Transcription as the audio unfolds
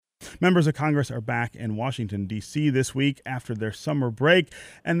Members of Congress are back in Washington, D.C. this week after their summer break,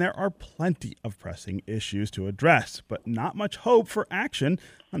 and there are plenty of pressing issues to address, but not much hope for action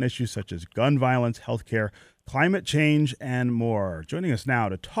on issues such as gun violence, healthcare, climate change, and more. Joining us now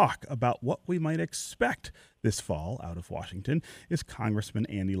to talk about what we might expect this fall out of Washington is Congressman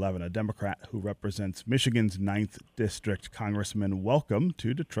Andy Levin, a Democrat who represents Michigan's 9th District. Congressman, welcome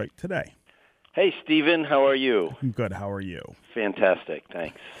to Detroit Today. Hey, Stephen, how are you? I'm good. How are you? Fantastic.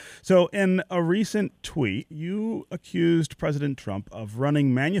 Thanks. So in a recent tweet, you accused President Trump of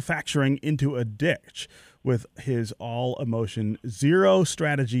running manufacturing into a ditch with his all-emotion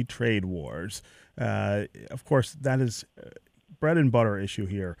zero-strategy trade wars. Of course, that is bread and butter issue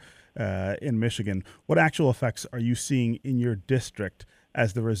here in Michigan. What actual effects are you seeing in your district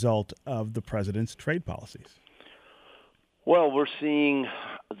as the result of the president's trade policies? Well, we're seeing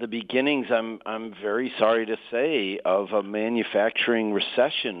the beginnings, I'm very sorry to say, of a manufacturing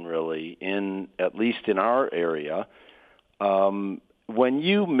recession, really, at least in our area. When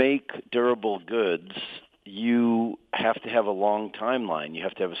you make durable goods, you have to have a long timeline. You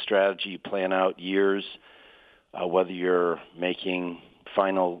have to have a strategy, plan out years, whether you're making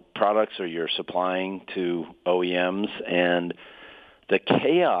final products or you're supplying to OEMs. And the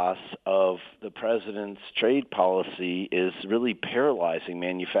chaos of the president's trade policy is really paralyzing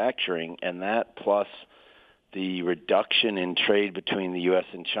manufacturing, and that plus the reduction in trade between the U.S.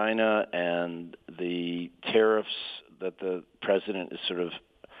 and China and the tariffs that the president is sort of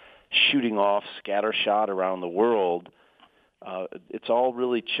shooting off scattershot around the world, it's all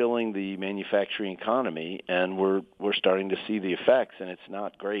really chilling the manufacturing economy, and we're starting to see the effects, and it's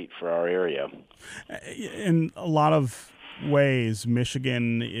not great for our area. In a lot of ways,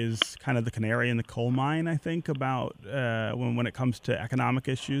 Michigan is kind of the canary in the coal mine, I think, about when it comes to economic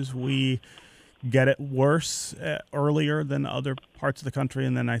issues. We get it worse earlier than other parts of the country,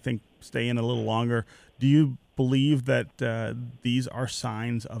 and then I think stay in a little longer. Do you believe that these are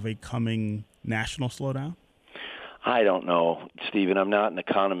signs of a coming national slowdown? I don't know, Stephen. I'm not an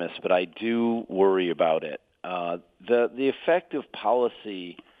economist, but I do worry about it. The effect of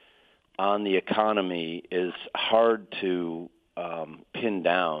policy on the economy is hard to pin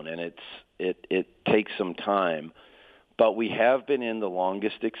down, and it takes some time. But we have been in the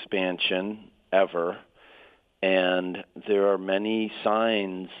longest expansion ever, and there are many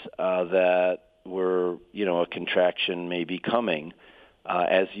signs that a contraction may be coming.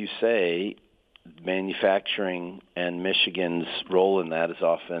 As you say, manufacturing and Michigan's role in that is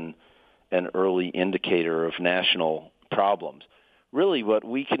often an early indicator of national problems. Really, what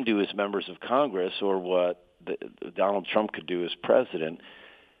we can do as members of Congress, or what Donald Trump could do as president,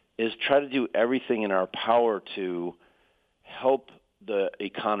 is try to do everything in our power to help the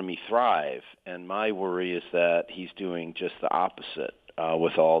economy thrive. And my worry is that he's doing just the opposite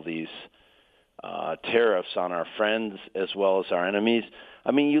with all these tariffs on our friends as well as our enemies.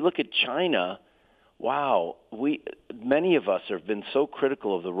 I mean, you look at China. Wow, many of us have been so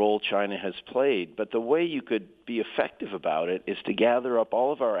critical of the role China has played, but the way you could be effective about it is to gather up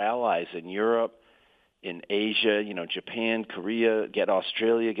all of our allies in Europe, in Asia, Japan, Korea, get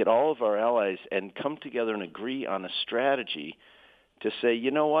Australia, get all of our allies and come together and agree on a strategy to say, you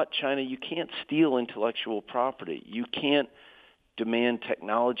know what, China, you can't steal intellectual property. You can't demand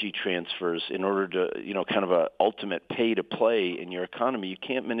technology transfers in order to, kind of a ultimate pay to play in your economy. You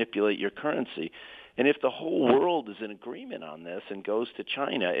can't manipulate your currency. And if the whole world is in agreement on this and goes to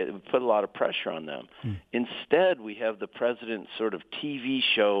China, it would put a lot of pressure on them. Instead, we have the president's sort of TV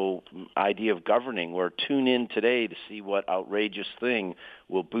show idea of governing, where tune in today to see what outrageous thing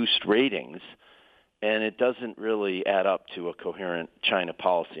will boost ratings. And it doesn't really add up to a coherent China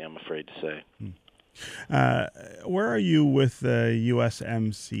policy, I'm afraid to say. Where are you with the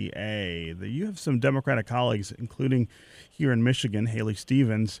USMCA? You have some Democratic colleagues, including here in Michigan, Haley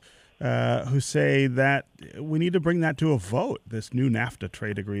Stevens, who say that we need to bring that to a vote, this new NAFTA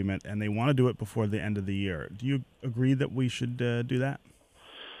trade agreement, and they want to do it before the end of the year. Do you agree that we should do that?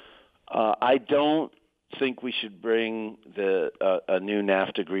 I don't think we should bring a new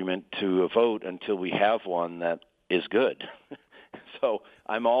NAFTA agreement to a vote until we have one that is good. So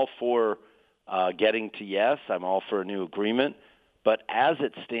I'm all for getting to yes. I'm all for a new agreement. But as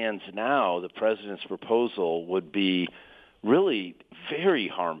it stands now, the president's proposal would be really very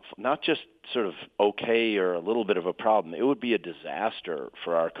harmful, not just sort of okay or a little bit of a problem. It would be a disaster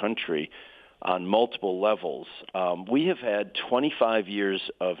for our country on multiple levels. We have had 25 years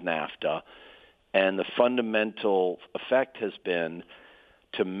of NAFTA, and the fundamental effect has been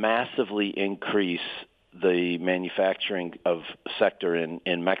to massively increase the manufacturing of sector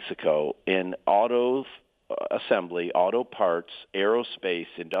in Mexico. In autos, assembly, auto parts, aerospace,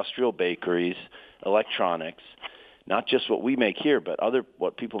 industrial bakeries, electronics, not just what we make here, but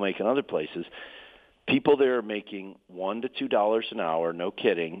what people make in other places. People there are making $1 to $2 an hour, no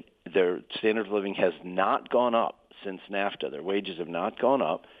kidding. Their standard of living has not gone up since NAFTA. Their wages have not gone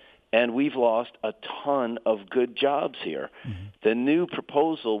up, and we've lost a ton of good jobs here. Mm-hmm. The new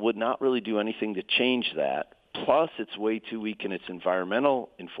proposal would not really do anything to change that. Plus, it's way too weak in its environmental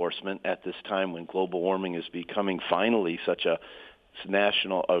enforcement at this time when global warming is becoming finally such a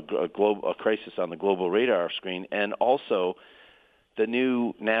national a crisis on the global radar screen. And also, the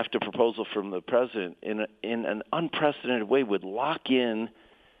new NAFTA proposal from the president in an unprecedented way would lock in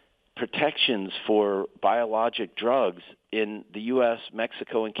protections for biologic drugs in the U.S.,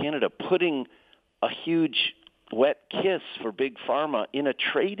 Mexico, and Canada, putting a huge wet kiss for Big Pharma in a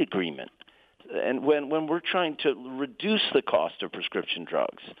trade agreement. And when we're trying to reduce the cost of prescription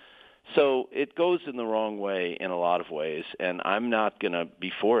drugs. So it goes in the wrong way in a lot of ways, and I'm not going to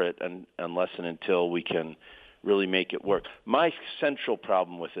be for it unless and until we can really make it work. My central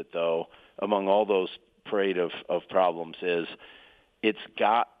problem with it, though, among all those parade of problems, is it's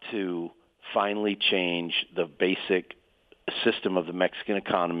got to finally change the basic system of the Mexican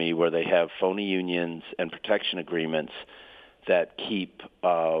economy where they have phony unions and protection agreements that keep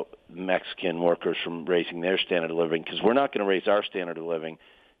Mexican workers from raising their standard of living, because we're not going to raise our standard of living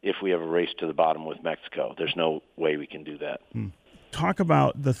if we have a race to the bottom with Mexico. There's no way we can do that. Talk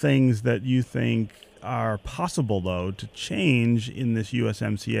about the things that you think are possible, though, to change in this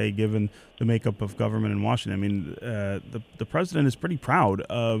USMCA given the makeup of government in Washington. I mean, the president is pretty proud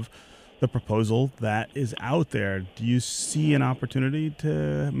of the proposal that is out there. Do you see an opportunity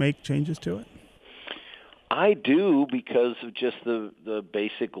to make changes to it? I do, because of just the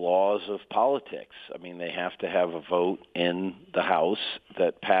basic laws of politics. I mean, they have to have a vote in the House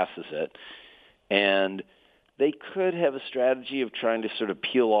that passes it. And they could have a strategy of trying to sort of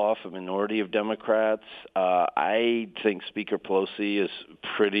peel off a minority of Democrats. I think Speaker Pelosi is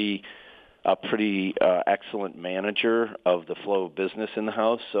a pretty excellent manager of the flow of business in the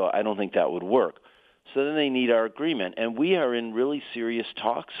House, so I don't think that would work. So then they need our agreement. And we are in really serious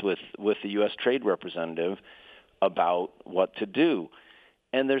talks with the U.S. Trade Representative about what to do.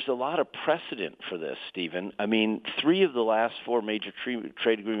 And there's a lot of precedent for this, Stephen. I mean, 3 of the last 4 major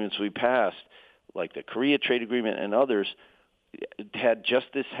trade agreements we passed, like the Korea trade agreement and others, had just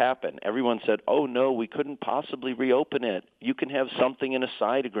this happen. Everyone said, oh, no, we couldn't possibly reopen it. You can have something in a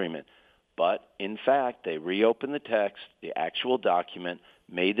side agreement. But, in fact, they reopened the text, the actual document,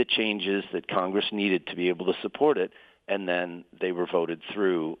 made the changes that Congress needed to be able to support it, and then they were voted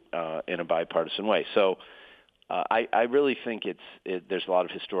through in a bipartisan way. So I really think there's a lot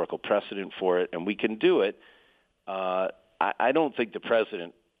of historical precedent for it, and we can do it. I don't think the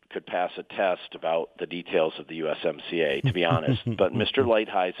president could pass a test about the details of the USMCA, to be honest. But Mr.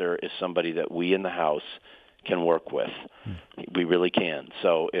 Lighthizer is somebody that we in the House can work with. We really can.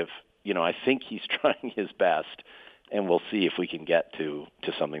 So I think he's trying his best, and we'll see if we can get to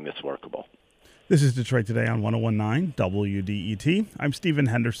something that's workable. This is Detroit Today on 101.9 WDET. I'm Stephen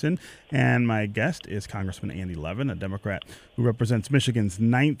Henderson, and my guest is Congressman Andy Levin, a Democrat who represents Michigan's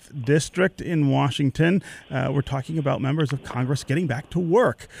 9th District in Washington. We're talking about members of Congress getting back to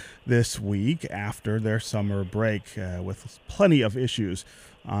work this week after their summer break with plenty of issues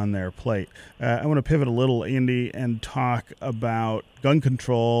on their plate. I want to pivot a little, Andy, and talk about gun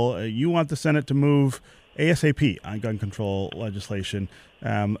control. You want the Senate to move ASAP on gun control legislation.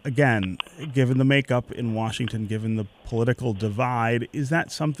 Again, given the makeup in Washington, given the political divide, is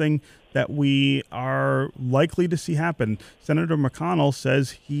that something that we are likely to see happen? Senator McConnell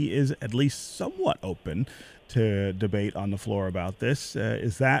says he is at least somewhat open to debate on the floor about this.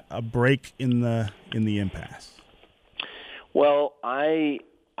 Is that a break in the impasse? Well, I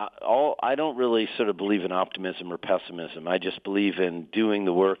don't really sort of believe in optimism or pessimism. I just believe in doing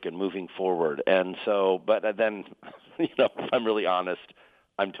the work and moving forward. And so, but then, if I'm really honest,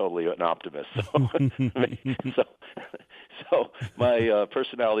 I'm totally an optimist. So my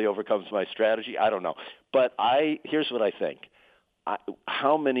personality overcomes my strategy. I don't know. But here's what I think.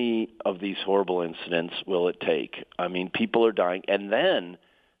 How many of these horrible incidents will it take? I mean, people are dying. And then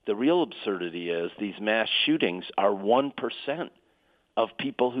the real absurdity is these mass shootings are 1% of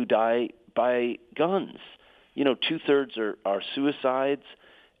people who die by guns. 2/3 are suicides,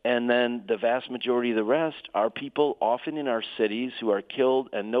 and then the vast majority of the rest are people often in our cities who are killed,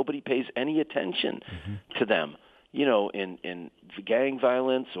 and nobody pays any attention to them. in gang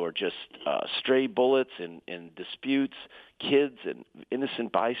violence or just stray bullets in disputes, kids and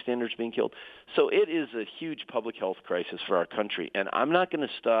innocent bystanders being killed. So it is a huge public health crisis for our country, and I'm not going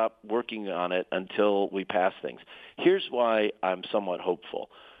to stop working on it until we pass things. Here's why I'm somewhat hopeful.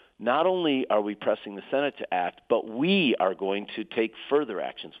 Not only are we pressing the Senate to act, but we are going to take further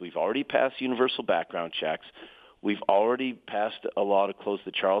actions. We've already passed universal background checks. We've already passed a law to close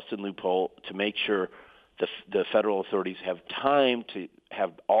the Charleston loophole to make sure the federal authorities have time to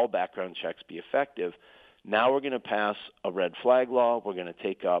have all background checks be effective. Now we're going to pass a red flag law. We're going to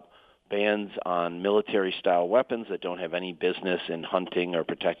take up bans on military-style weapons that don't have any business in hunting or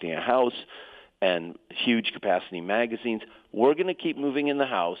protecting a house, and huge capacity magazines. We're going to keep moving in the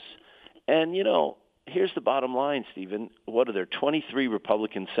House. And, here's the bottom line, Stephen. What are there? 23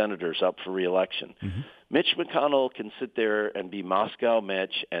 Republican senators up for re-election. Mm-hmm. Mitch McConnell can sit there and be Moscow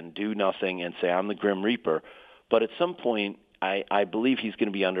Mitch and do nothing and say, I'm the Grim Reaper. But at some point, I believe he's going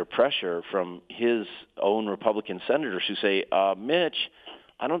to be under pressure from his own Republican senators who say, Mitch,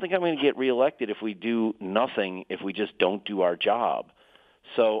 I don't think I'm going to get reelected if we do nothing, if we just don't do our job.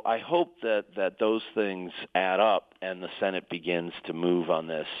 So I hope that those things add up and the Senate begins to move on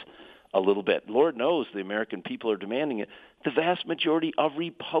this a little bit. Lord knows the American people are demanding it. The vast majority of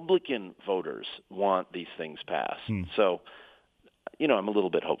Republican voters want these things passed. So, I'm a little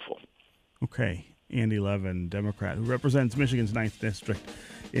bit hopeful. Okay. Andy Levin, Democrat, who represents Michigan's 9th District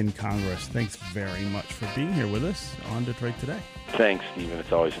in Congress. Thanks very much for being here with us on Detroit Today. Thanks, Stephen.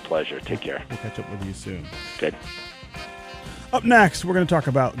 It's always a pleasure. Take care. We'll catch up with you soon. Good. Up next, we're going to talk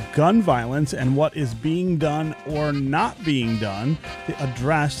about gun violence and what is being done or not being done to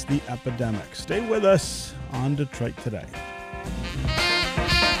address the epidemic. Stay with us on Detroit Today.